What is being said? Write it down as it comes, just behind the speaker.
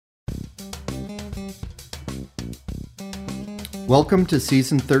Welcome to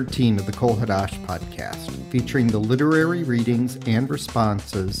Season 13 of the Kol Hadash podcast, featuring the literary readings and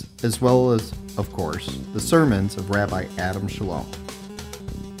responses, as well as, of course, the sermons of Rabbi Adam Shalom.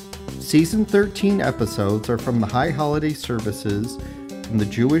 Season 13 episodes are from the High Holiday services from the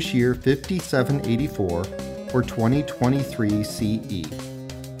Jewish year 5784 or 2023 CE.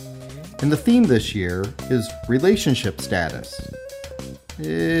 And the theme this year is relationship status.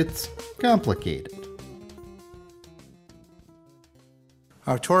 It's complicated.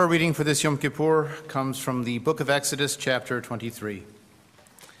 Our Torah reading for this Yom Kippur comes from the book of Exodus, chapter 23.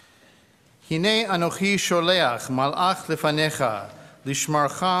 Hine anochi sholeach malach lefanecha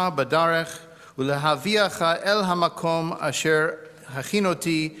lishmarcha badarech ulehaviacha el hamakom asher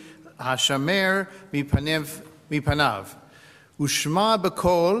hachinoti hashamer mipanav ushma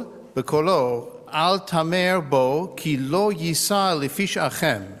bekolo al tamer bo ki lo yisa lefish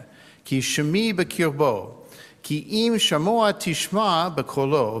achem ki shemi bekirbo כי אם שמוע תשמע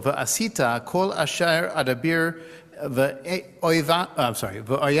בקולו ועשית כל אשר אדבר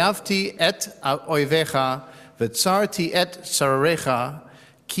ואויבתי את אויביך וצרתי את צרריך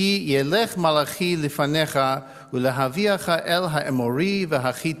כי ילך מלאכי לפניך ולהביאך אל האמורי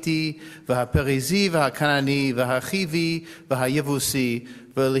והחיתי והפריזי והכנעני והחיבי והיבוסי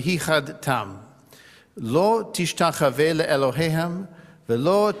ולהיכדתם לא תשתחווה לאלוהיהם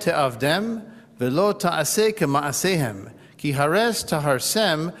ולא תעבדם ולא תעשה כמעשיהם, כי הרס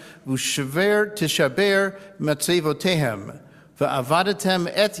תהרסם ושבר תשבר מצבותיהם, ועבדתם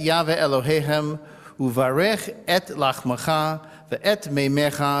את יהוה אלוהיהם, וברך את לחמך ואת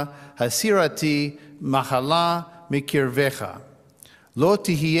מימיך, הסירתי מחלה מקרבך. לא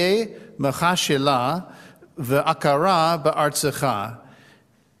תהיה מכשלה ועקרה בארצך,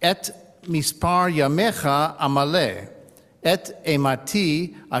 את מספר ימיך אמלא, את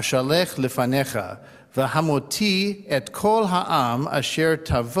אימתי אשלח לפניך, והמותי את כל העם אשר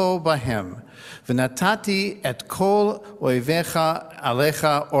תבוא בהם, ונתתי את כל אויביך עליך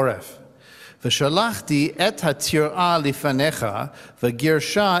עורף. ושלחתי את התרעה לפניך,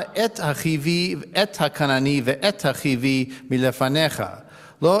 וגירשה את החיבי, את הכנעני ואת החיבי מלפניך.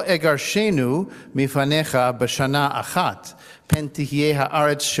 לא אגרשנו מפניך בשנה אחת, פן תהיה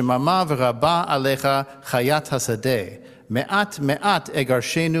הארץ שממה ורבה עליך חיית השדה. מעט מעט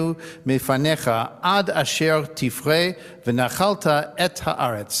אגרשנו מפניך עד אשר תפרה ונחלת את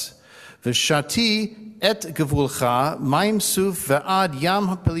הארץ. ושתי את גבולך מים סוף ועד ים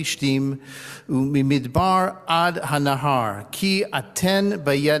הפלישתים וממדבר עד הנהר, כי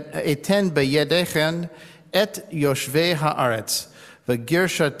אתן בידיכן את יושבי הארץ.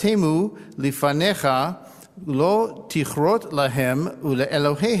 וגרשתמו לפניך לא תכרות להם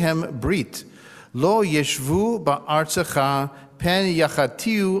ולאלוהיהם ברית. לא ישבו בארצך, פן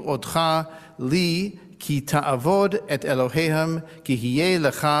יחתיו אותך לי, כי תעבוד את אלוהיהם, כי יהיה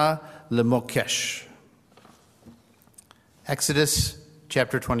לך למוקש. Exodus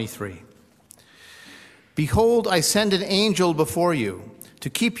chapter 23. Behold, I send an angel before you, to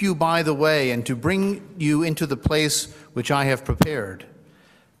keep you by the way, and to bring you into the place which I have prepared.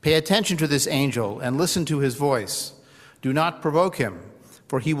 Pay attention to this angel, and listen to his voice. Do not provoke him,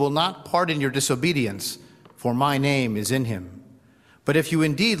 for he will not pardon your disobedience, for my name is in him. But if you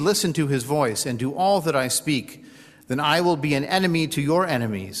indeed listen to his voice and do all that I speak, then I will be an enemy to your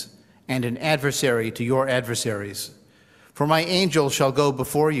enemies and an adversary to your adversaries. For my angel shall go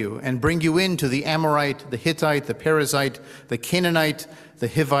before you and bring you into the Amorite, the Hittite, the Perizzite, the Canaanite, the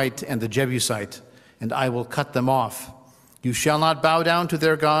Hivite, and the Jebusite, and I will cut them off. You shall not bow down to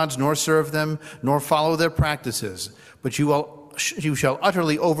their gods, nor serve them, nor follow their practices, but you shall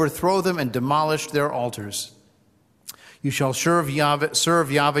utterly overthrow them and demolish their altars. You shall serve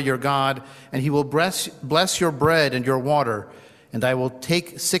Yahweh your God, and he will bless your bread and your water, and I will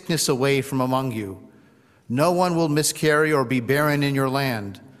take sickness away from among you. No one will miscarry or be barren in your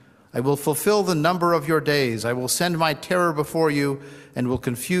land. I will fulfill the number of your days. I will send my terror before you, and will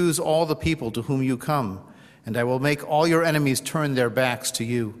confuse all the people to whom you come, and I will make all your enemies turn their backs to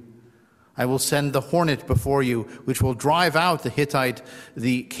you. I will send the hornet before you, which will drive out the Hittite,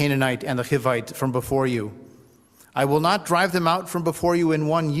 the Canaanite, and the Hivite from before you. I will not drive them out from before you in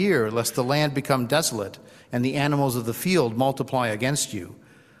 1 year, lest the land become desolate, and the animals of the field multiply against you.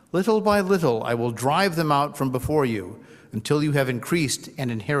 Little by little I will drive them out from before you, until you have increased and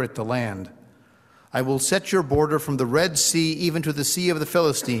inherit the land. I will set your border from the Red Sea even to the Sea of the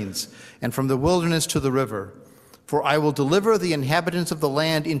Philistines, and from the wilderness to the river. For I will deliver the inhabitants of the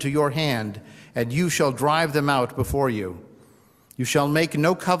land into your hand, and you shall drive them out before you. You shall make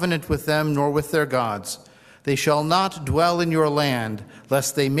no covenant with them nor with their gods. They shall not dwell in your land,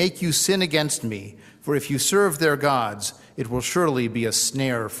 lest they make you sin against me. For if you serve their gods, it will surely be a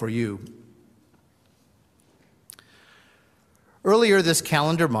snare for you. Earlier this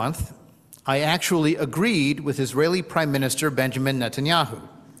calendar month, I actually agreed with Israeli Prime Minister Benjamin Netanyahu.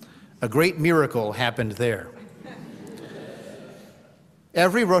 A great miracle happened there.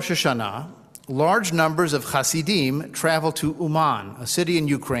 Every Rosh Hashanah, large numbers of Hasidim travel to Uman, a city in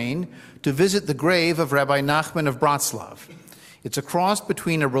Ukraine, to visit the grave of Rabbi Nachman of Bratslav. It's a cross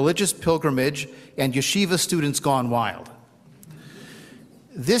between a religious pilgrimage and yeshiva students gone wild.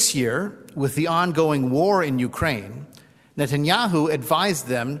 This year, with the ongoing war in Ukraine, Netanyahu advised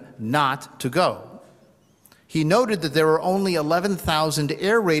them not to go. He noted that there are only 11,000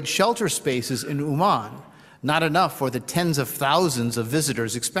 air raid shelter spaces in Uman, not enough for the tens of thousands of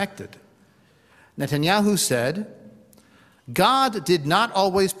visitors expected. Netanyahu said, God did not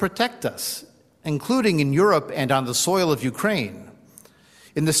always protect us, including in Europe and on the soil of Ukraine.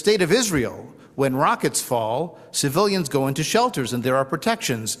 In the state of Israel, when rockets fall, civilians go into shelters and there are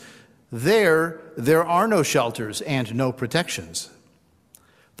protections. There are no shelters and no protections.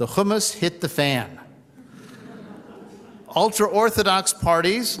 The hummus hit the fan. Ultra-Orthodox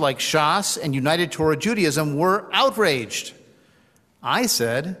parties like Shas and United Torah Judaism were outraged. I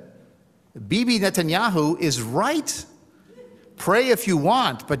said, Bibi Netanyahu is right. Pray if you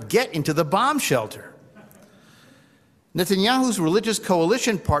want, but get into the bomb shelter. Netanyahu's religious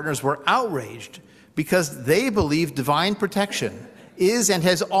coalition partners were outraged because they believe divine protection is and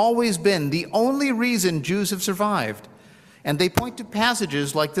has always been the only reason Jews have survived. And they point to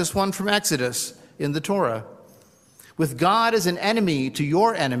passages like this one from Exodus in the Torah. With God as an enemy to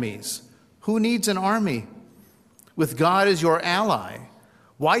your enemies, who needs an army? With God as your ally,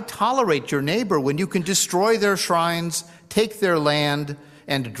 why tolerate your neighbor when you can destroy their shrines, take their land,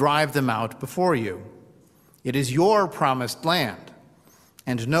 and drive them out before you? It is your promised land,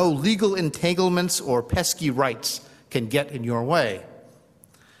 and no legal entanglements or pesky rights can get in your way.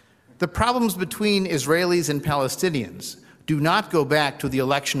 The problems between Israelis and Palestinians do not go back to the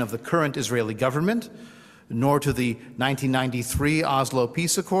election of the current Israeli government, nor to the 1993 Oslo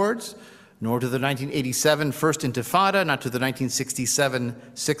Peace Accords, nor to the 1987 First Intifada, not to the 1967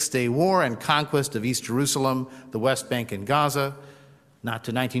 Six-Day War and conquest of East Jerusalem, the West Bank, and Gaza, not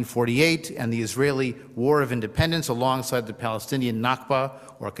to 1948 and the Israeli War of Independence alongside the Palestinian Nakba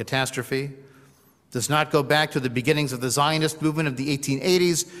or catastrophe, does not go back to the beginnings of the Zionist movement of the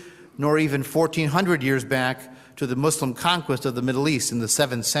 1880s, nor even 1,400 years back to the Muslim conquest of the Middle East in the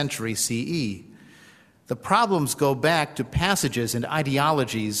 7th century CE. The problems go back to passages and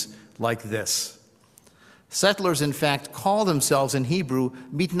ideologies like this. Settlers, in fact, call themselves in Hebrew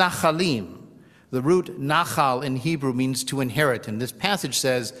mitnachalim. The root nachal in Hebrew means to inherit, and this passage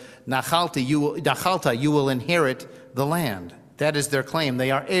says, nachalta, you will inherit the land. That is their claim.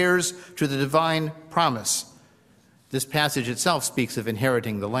 They are heirs to the divine promise. This passage itself speaks of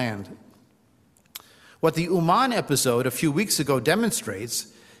inheriting the land. What the Uman episode a few weeks ago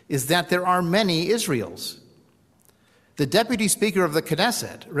demonstrates is that there are many Israels. The deputy speaker of the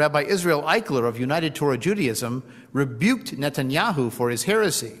Knesset, Rabbi Israel Eichler of United Torah Judaism, rebuked Netanyahu for his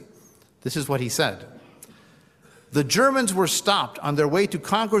heresy. This is what he said. The Germans were stopped on their way to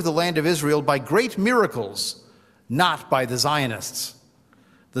conquer the land of Israel by great miracles, not by the Zionists.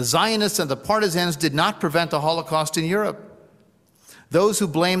 The Zionists and the partisans did not prevent the Holocaust in Europe. Those who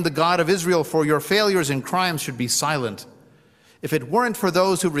blame the God of Israel for your failures and crimes should be silent. If it weren't for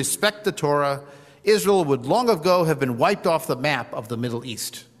those who respect the Torah, Israel would long ago have been wiped off the map of the Middle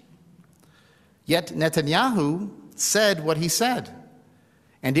East. Yet Netanyahu said what he said.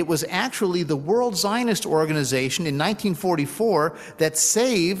 And it was actually the World Zionist Organization in 1944 that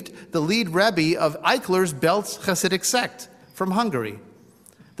saved the lead Rebbe of Eichler's Belz Hasidic sect from Hungary.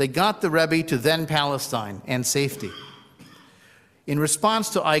 They got the Rebbe to then Palestine and safety. In response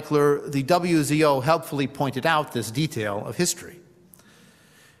to Eichler, the WZO helpfully pointed out this detail of history.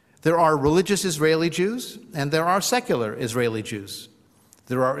 There are religious Israeli Jews, and there are secular Israeli Jews.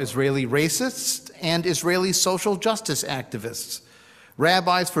 There are Israeli racists and Israeli social justice activists,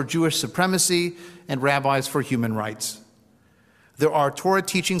 rabbis for Jewish supremacy and rabbis for human rights. There are Torah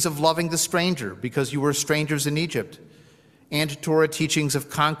teachings of loving the stranger because you were strangers in Egypt, and Torah teachings of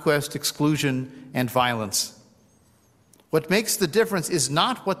conquest, exclusion, and violence. What makes the difference is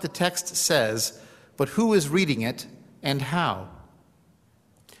not what the text says, but who is reading it and how.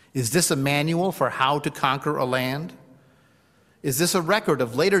 Is this a manual for how to conquer a land? Is this a record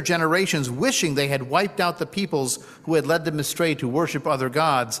of later generations wishing they had wiped out the peoples who had led them astray to worship other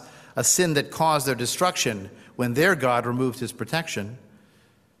gods, a sin that caused their destruction when their God removed his protection?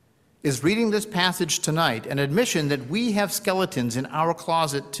 Is reading this passage tonight an admission that we have skeletons in our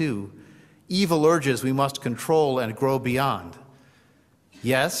closet too, evil urges we must control and grow beyond?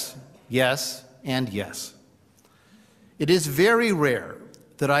 Yes, yes, and yes. It is very rare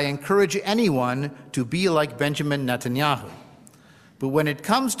that I encourage anyone to be like Benjamin Netanyahu. But when it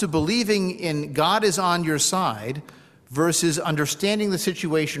comes to believing in God is on your side versus understanding the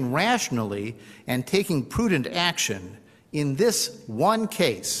situation rationally and taking prudent action, in this one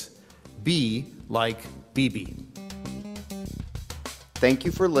case, be like Bibi. Thank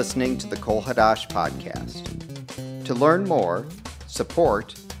you for listening to the Kol Hadash podcast. To learn more,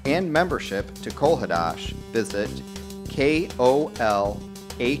 support, and membership to Kol Hadash, visit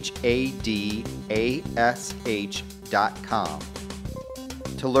KOLHADASH.com.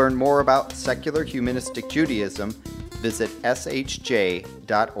 To learn more about secular humanistic Judaism, visit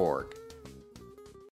shj.org.